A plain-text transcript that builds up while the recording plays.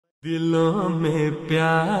دلوں میں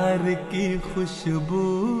پیار کی خوشبو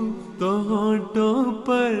تو ہونٹوں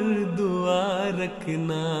پر دعا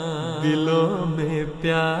رکھنا، دلوں میں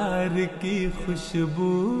پیار کی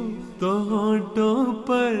خوشبو تو ہونٹوں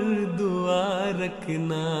پر دعا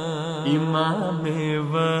رکھنا، امام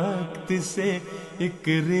وقت سے ایک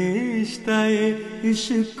رشتہ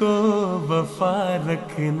عشق و وفا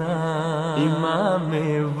رکھنا، امام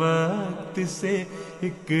وقت سے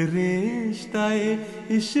ایک رشتہ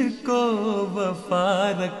عشق و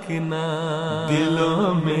وفا رکھنا،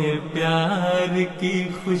 دلوں میں پیار کی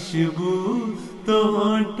خوشبو تو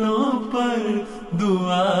ہونٹوں پر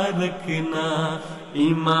دعا رکھنا،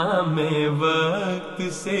 امام وقت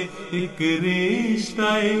سے ایک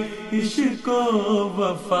رشتہ عشق و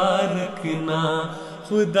وفا رکھنا،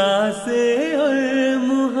 خدا سے اور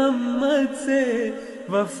محمد سے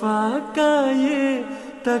وفا کا یہ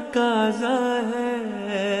تقاضا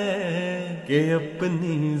ہے کہ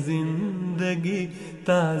اپنی زندگی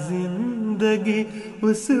تا زندگی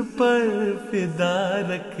اس پر فدا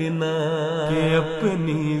رکھنا، کہ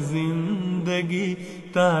اپنی زندگی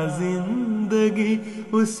تا زندگی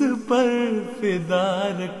اس پر فدا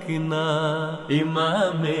رکھنا،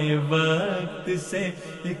 امام وقت سے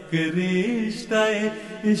ایک رشتہ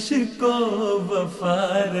عشق و وفا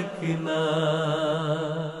رکھنا۔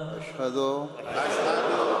 اشہد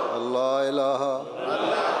اللہ الہ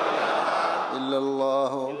الا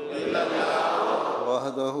اللہ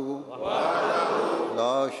وحدہ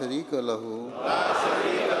لا شریک لہ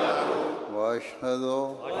واشہد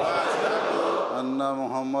ان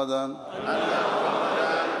محمدا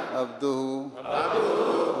عبدہ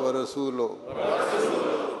ورسولہ۔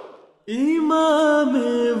 امام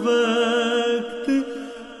وقت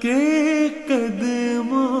کے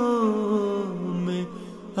قدموں میں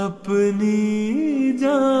اپنی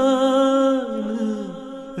جان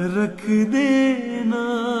رکھ دینا،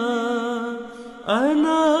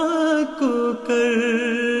 انا کو کر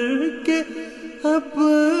کے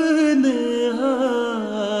اپنے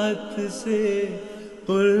ہاتھ سے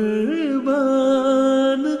قربان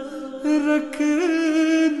رکھ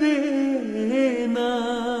دینا،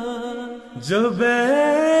 جو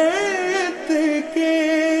بیعت کے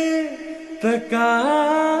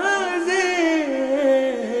تقاضے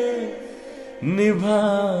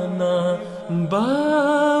نبھانا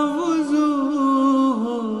باوضو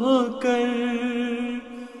ہو کر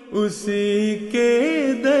اسی کے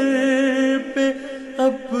در پہ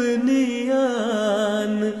اپنی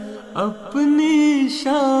آن اپنی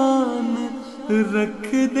شان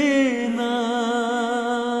رکھ دینا،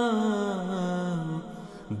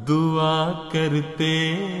 دعا کرتے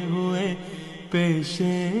ہوئے پیش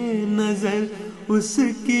نظر اس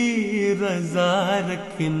کی رضا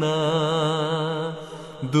رکھنا،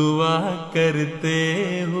 دعا کرتے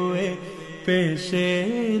ہوئے پیش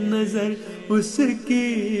نظر اس کی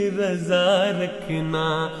رضا رکھنا،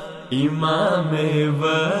 امام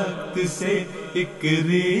وقت سے ایک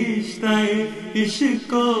رشتہ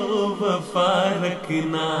عشق و وفا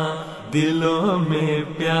رکھنا، دلوں میں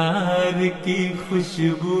پیار کی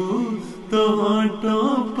خوشبو تو ہونٹوں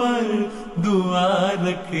پر دعا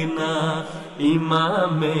رکھنا،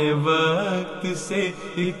 امام وقت سے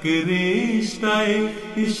ایک رشتہ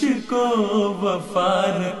عشق و وفا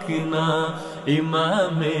رکھنا،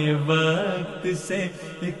 امام وقت سے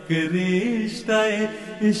ایک رشتہ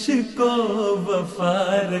عشق و وفا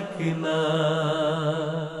رکھنا۔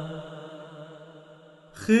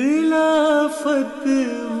 خلافت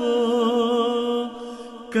وہ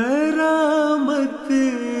کرامت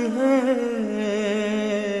ہے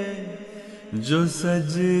جو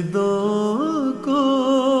سجدوں کو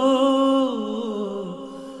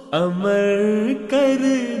امر کر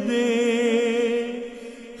دے،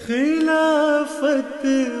 خلافت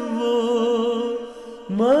وہ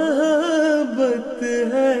محبت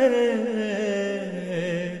ہے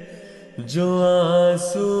جو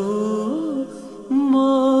آنسو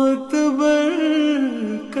معتبر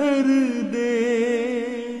کر دے،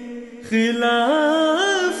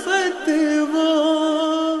 خلافت وہ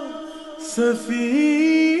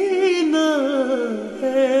سفینہ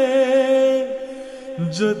ہے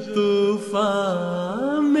جو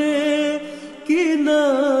طوفان میں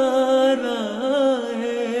کنارہ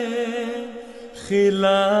ہے،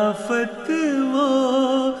 خلافت وہ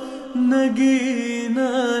نگینہ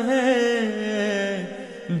ہے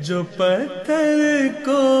جو پتھر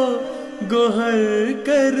کو گوہر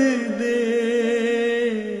کر دے،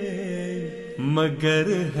 مگر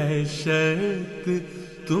ہے شرط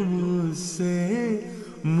تم سے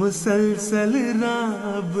مسلسل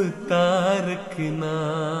رابطہ رکھنا،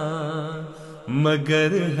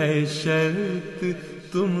 مگر ہے شرط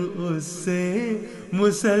تم اس سے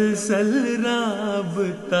مسلسل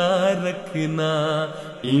رابطہ رکھنا،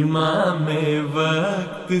 امام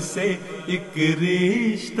وقت سے ایک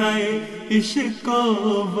رشتہ عشق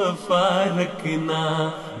و وفا رکھنا،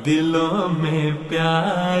 دلوں میں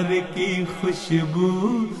پیار کی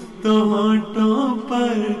خوشبو تو ہونٹوں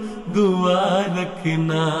پر دعا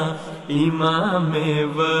رکھنا، امام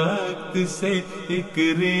وقت سے ایک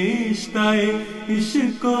رشتہ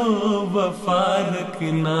عشق و وفا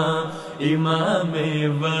رکھنا، امام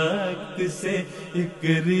وقت سے ایک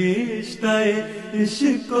رشتہ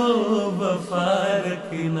عشق و وفا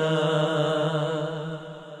رکھنا۔